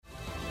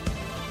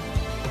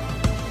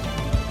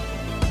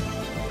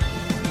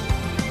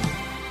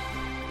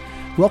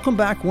Welcome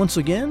back once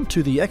again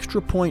to the Extra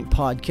Point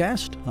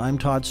Podcast. I'm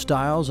Todd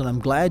Stiles, and I'm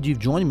glad you've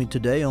joined me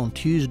today on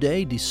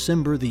Tuesday,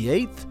 December the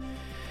 8th.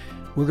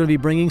 We're going to be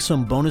bringing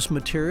some bonus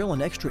material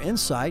and extra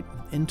insight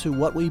into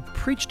what we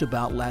preached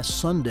about last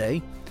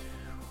Sunday.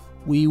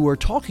 We were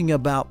talking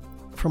about,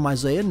 from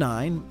Isaiah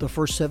 9, the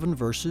first 7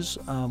 verses,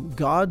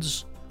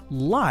 God's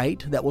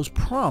light that was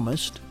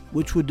promised,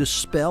 which would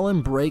dispel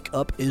and break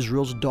up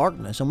Israel's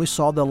darkness. And we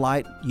saw the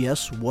light,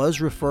 yes,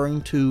 was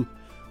referring to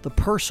the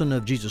person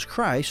of Jesus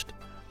Christ,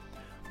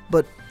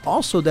 but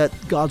also that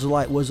God's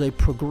light was a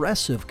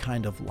progressive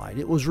kind of light.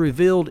 It was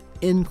revealed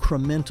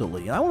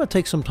incrementally. And I want to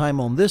take some time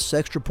on this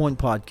Extra Point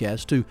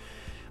podcast to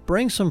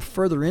bring some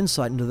further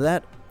insight into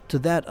that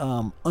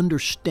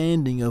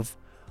understanding of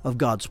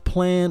God's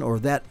plan, or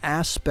that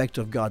aspect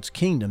of God's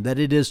kingdom, that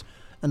it is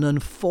an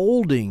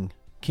unfolding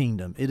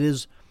kingdom. It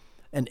is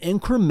an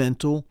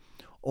incremental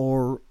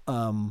or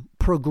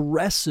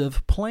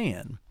progressive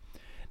plan.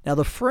 Now,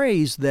 the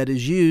phrase that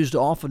is used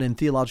often in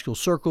theological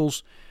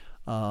circles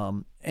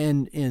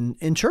and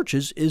in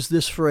churches is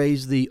this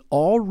phrase, the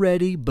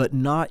already but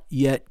not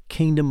yet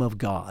kingdom of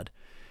God.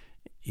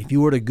 If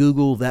you were to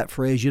Google that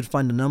phrase, you'd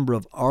find a number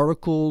of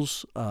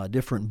articles,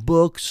 different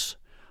books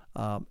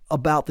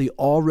about the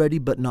already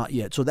but not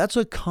yet. So that's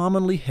a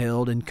commonly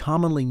held and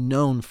commonly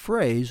known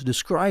phrase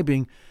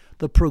describing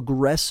the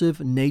progressive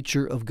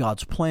nature of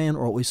God's plan,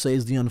 or what we say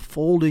is the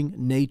unfolding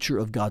nature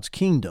of God's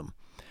kingdom.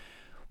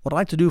 What I'd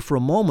like to do for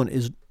a moment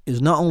is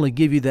not only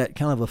give you that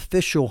kind of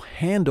official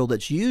handle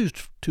that's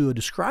used to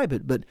describe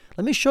it, but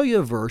let me show you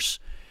a verse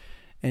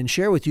and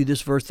share with you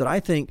this verse that I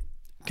think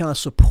kind of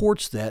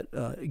supports that,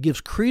 gives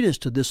credence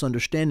to this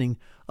understanding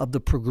of the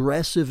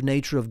progressive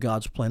nature of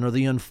God's plan, or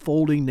the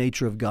unfolding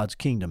nature of God's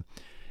kingdom.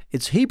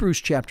 It's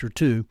Hebrews chapter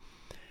 2,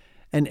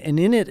 and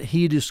in it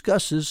he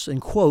discusses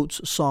and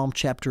quotes Psalm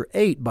chapter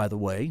 8, by the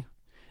way,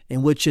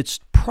 in which it's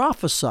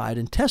prophesied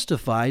and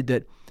testified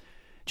that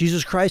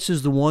Jesus Christ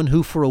is the one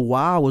who for a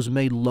while was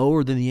made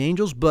lower than the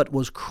angels, but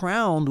was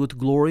crowned with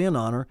glory and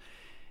honor,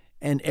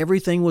 and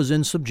everything was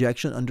in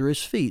subjection under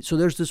his feet. So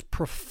there's this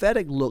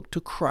prophetic look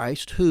to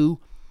Christ, who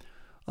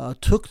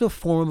took the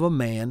form of a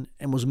man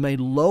and was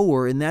made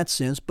lower in that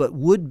sense, but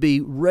would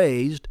be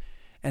raised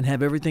and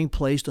have everything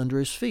placed under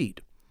his feet.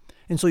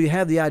 And so you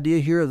have the idea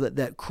here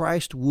that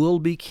Christ will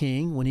be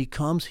king. When he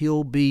comes,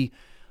 he'll be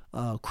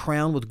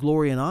crowned with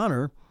glory and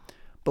honor.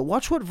 But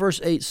watch what verse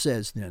 8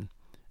 says then.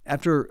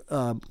 After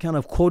kind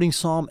of quoting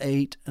Psalm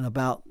 8 and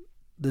about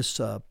this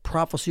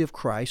prophecy of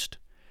Christ,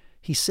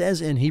 he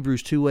says in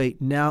Hebrews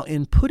 2:8, "Now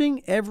in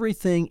putting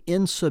everything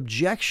in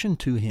subjection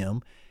to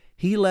him,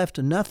 he left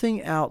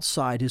nothing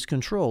outside his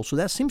control." So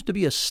that seems to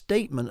be a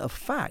statement of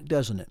fact,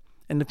 doesn't it?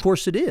 And of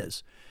course it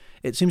is.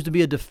 It seems to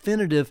be a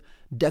definitive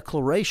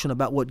declaration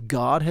about what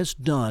God has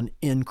done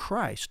in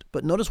Christ.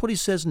 But notice what he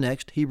says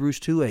next, Hebrews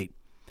 2:8.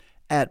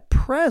 "At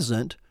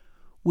present,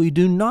 we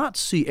do not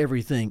see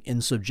everything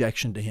in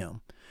subjection to him."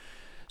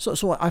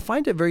 So I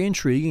find it very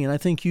intriguing, and I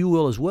think you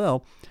will as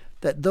well,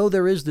 that though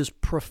there is this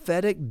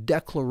prophetic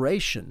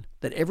declaration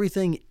that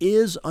everything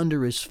is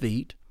under his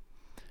feet,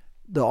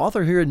 the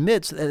author here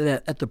admits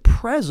that at the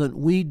present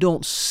we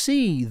don't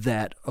see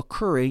that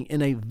occurring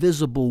in a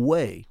visible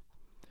way.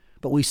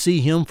 But we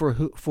see him for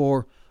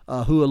who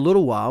a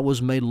little while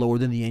was made lower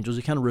than the angels.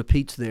 He kind of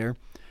repeats there.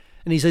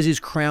 And he says he's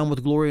crowned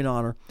with glory and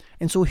honor.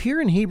 And so here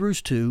in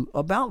Hebrews 2,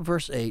 about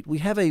verse 8, we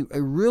have a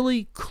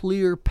really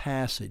clear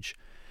passage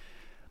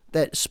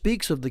that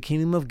speaks of the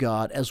kingdom of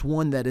God as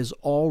one that is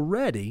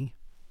already,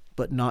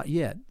 but not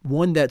yet.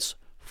 One that's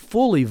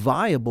fully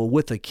viable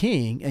with a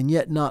king and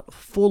yet not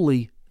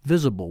fully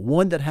visible.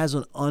 One that has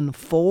an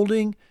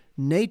unfolding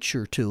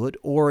nature to it,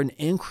 or an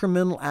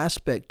incremental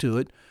aspect to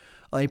it,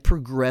 a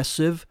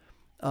progressive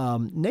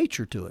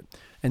nature to it.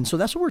 And so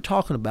that's what we're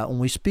talking about when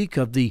we speak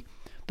of the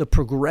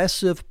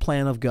progressive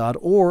plan of God,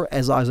 or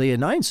as Isaiah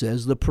 9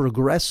 says, the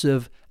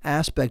progressive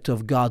aspect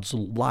of God's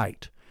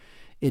light.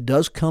 It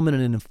does come in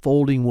an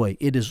unfolding way.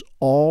 It is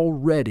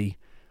already,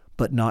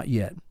 but not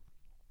yet.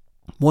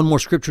 One more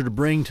scripture to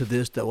bring to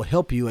this that will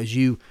help you as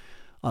you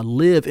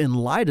live in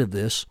light of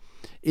this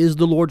is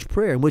the Lord's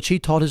Prayer, in which he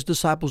taught his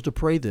disciples to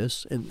pray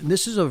this. And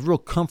this is a real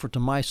comfort to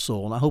my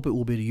soul, and I hope it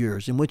will be to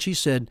yours, in which he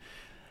said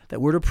that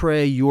we're to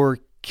pray, "Your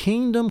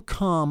kingdom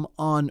come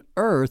on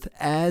earth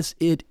as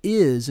it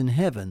is in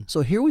heaven."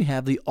 So here we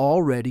have the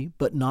already,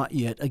 but not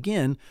yet,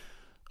 again,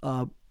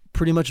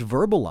 pretty much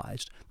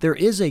verbalized. There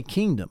is a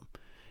kingdom.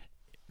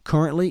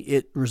 Currently,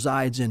 it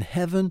resides in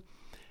heaven,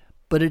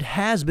 but it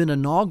has been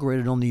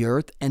inaugurated on the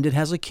earth, and it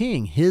has a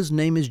king. His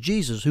name is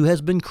Jesus, who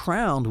has been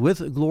crowned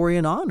with glory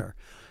and honor,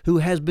 who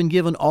has been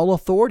given all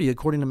authority,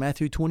 according to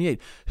Matthew 28,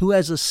 who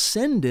has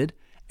ascended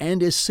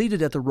and is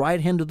seated at the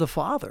right hand of the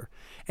Father,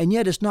 and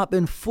yet it's not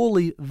been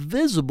fully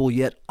visible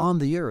yet on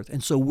the earth.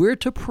 And so we're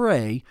to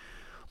pray,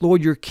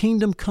 "Lord, your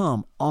kingdom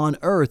come on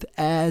earth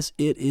as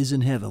it is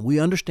in heaven." We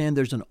understand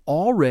there's an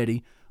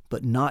already,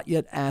 but not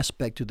yet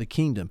aspect to the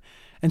kingdom.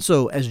 And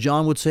so, as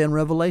John would say in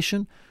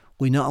Revelation,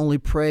 we not only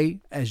pray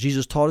as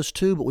Jesus taught us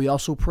to, but we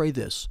also pray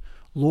this,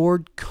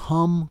 "Lord,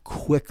 come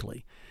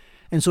quickly."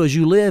 And so as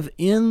you live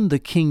in the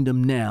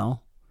kingdom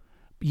now,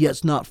 yet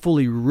it's not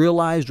fully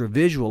realized or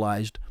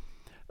visualized,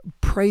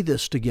 pray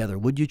this together,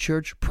 would you,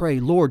 church? Pray,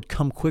 Lord,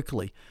 come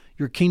quickly.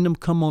 Your kingdom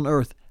come on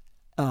earth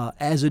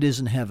as it is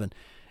in heaven.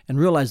 And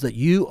realize that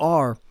you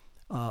are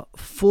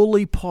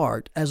fully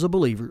part, as a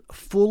believer,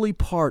 fully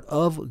part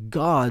of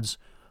God's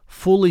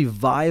fully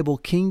viable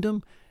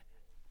kingdom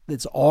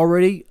that's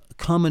already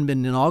come and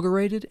been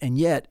inaugurated, and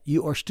yet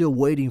you are still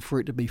waiting for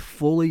it to be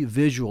fully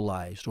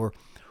visualized or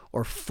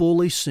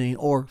fully seen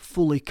or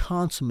fully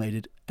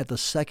consummated at the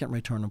second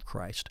return of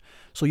Christ.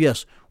 So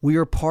yes, we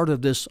are part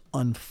of this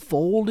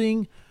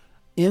unfolding,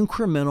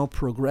 incremental,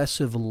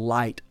 progressive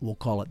light, we'll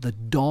call it, the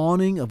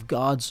dawning of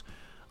God's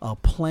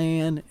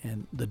plan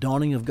and the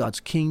dawning of God's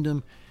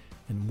kingdom.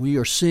 And we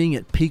are seeing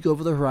it peek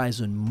over the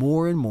horizon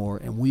more and more,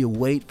 and we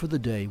await for the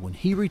day when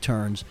He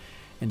returns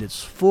and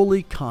it's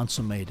fully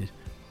consummated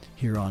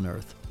here on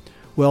earth.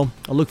 Well,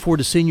 I look forward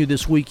to seeing you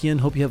this weekend.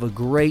 Hope you have a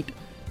great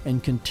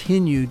and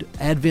continued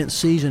Advent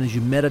season as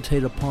you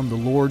meditate upon the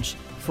Lord's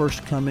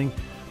first coming.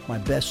 My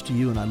best to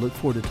you, and I look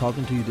forward to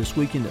talking to you this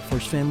weekend at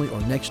First Family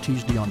or next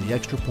Tuesday on the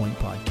Extra Point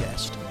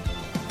Podcast.